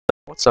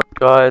What's up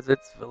guys,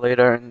 it's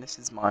Valito and this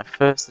is my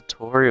first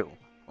tutorial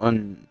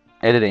on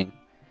editing.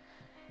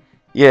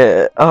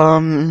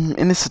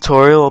 In this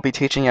tutorial I'll be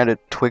teaching how to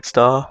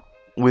Twixtor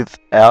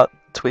without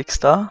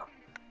Twixtor.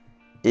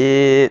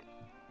 It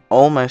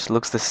almost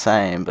looks the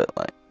same, but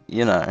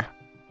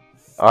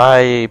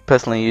I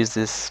personally use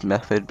this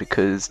method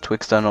because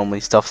Twixtor normally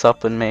stuffs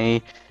up on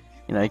me.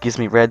 It gives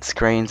me red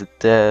screens at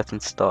death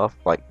and stuff.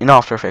 Like, in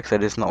After Effects,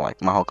 that is not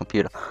like my whole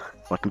computer.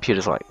 My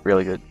computer's like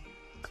really good.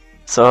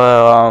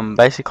 So,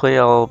 basically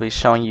I'll be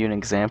showing you an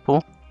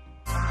example.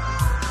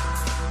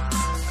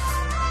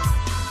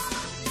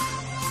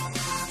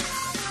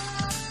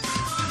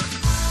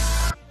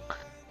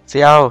 See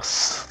how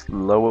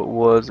slow it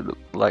was? It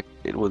looked like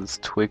it was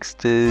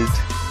twisted.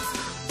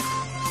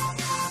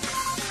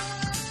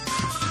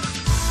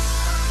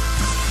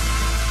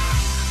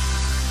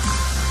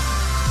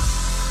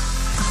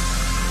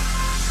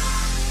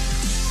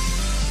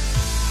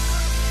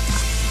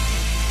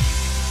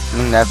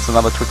 And that's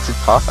another twisted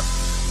part.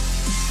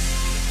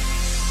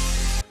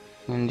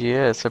 And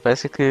yeah, so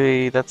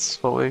basically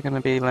that's what we're going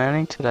to be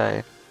learning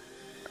today.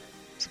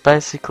 So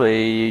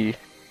basically, you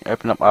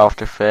open up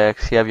After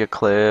Effects, you have your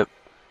clip.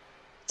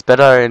 It's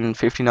better in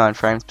 59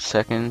 frames per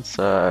second,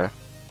 so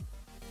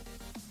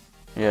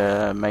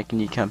yeah, make a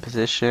new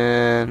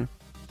composition.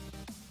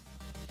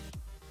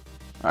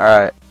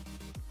 Alright,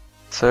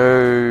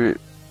 so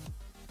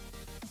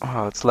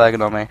oh, it's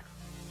lagging on me.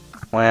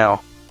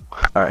 Wow.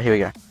 Alright, here we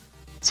go.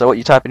 So what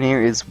you type in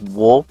here is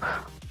warp,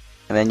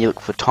 and then you look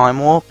for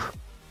Timewarp.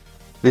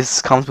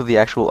 This comes with the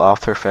actual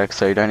After Effects,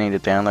 so you don't need to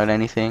download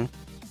anything.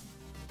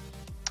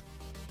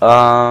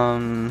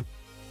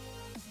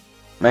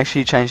 Make sure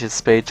you change the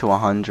speed to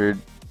 100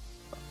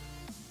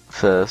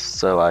 first,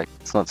 so like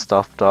it's not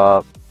stuffed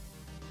up.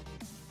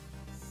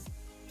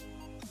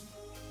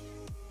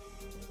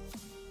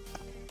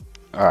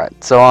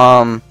 Alright,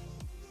 so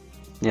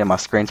yeah, my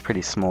screen's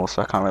pretty small,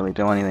 so I can't really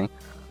do anything.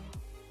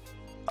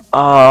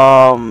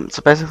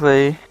 So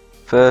basically,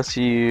 first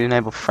you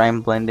enable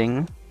frame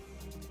blending.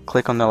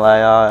 Click on the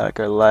layer,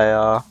 go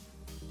layer,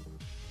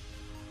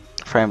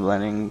 frame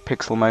blending,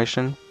 pixel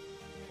motion,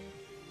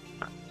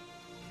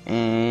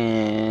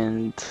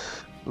 and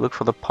look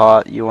for the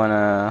part you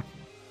wanna,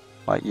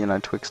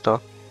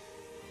 Twixtor.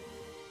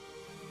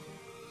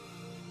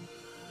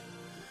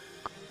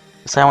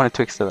 Say I want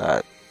to Twixtor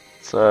that,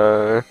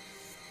 so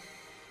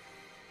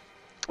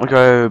we'll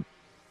go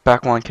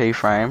back one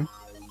keyframe,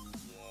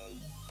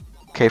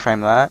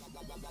 keyframe that,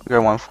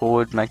 go one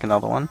forward, make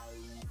another one.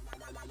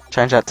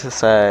 Change that to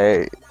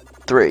say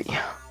 3,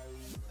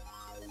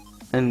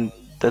 and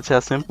that's how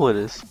simple it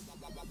is.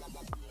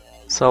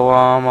 So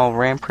I'll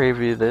RAM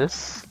preview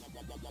this,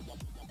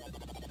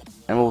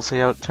 and we'll see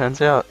how it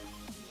turns out.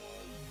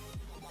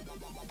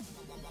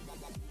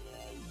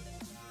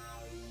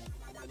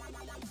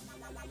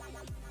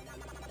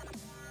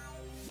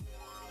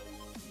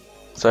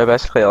 So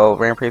basically I'll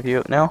RAM preview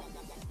it now.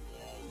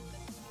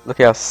 Look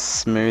how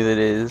smooth it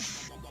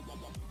is,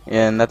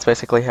 and that's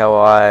basically how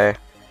I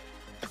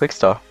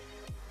Twixtor.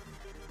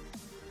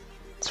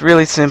 It's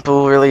really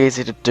simple, really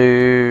easy to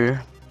do,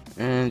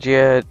 and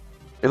yeah,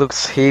 it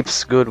looks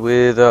heaps good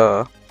with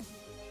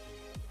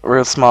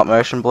real smart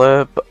motion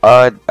blur.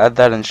 I'd add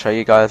that and show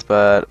you guys,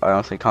 but I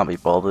honestly can't be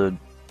bothered,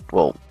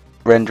 well,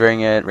 rendering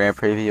it, RAM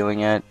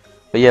previewing it.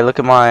 But yeah, look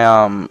at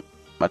my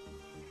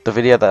the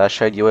video that I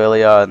showed you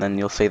earlier, and then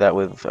you'll see that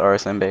with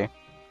RSMB.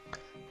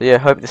 But yeah,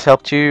 hope this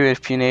helped you.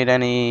 If you need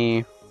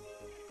any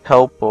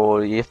help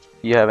or if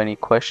you have any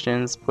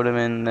questions, put them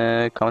in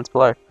the comments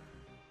below.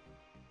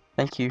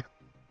 Thank you.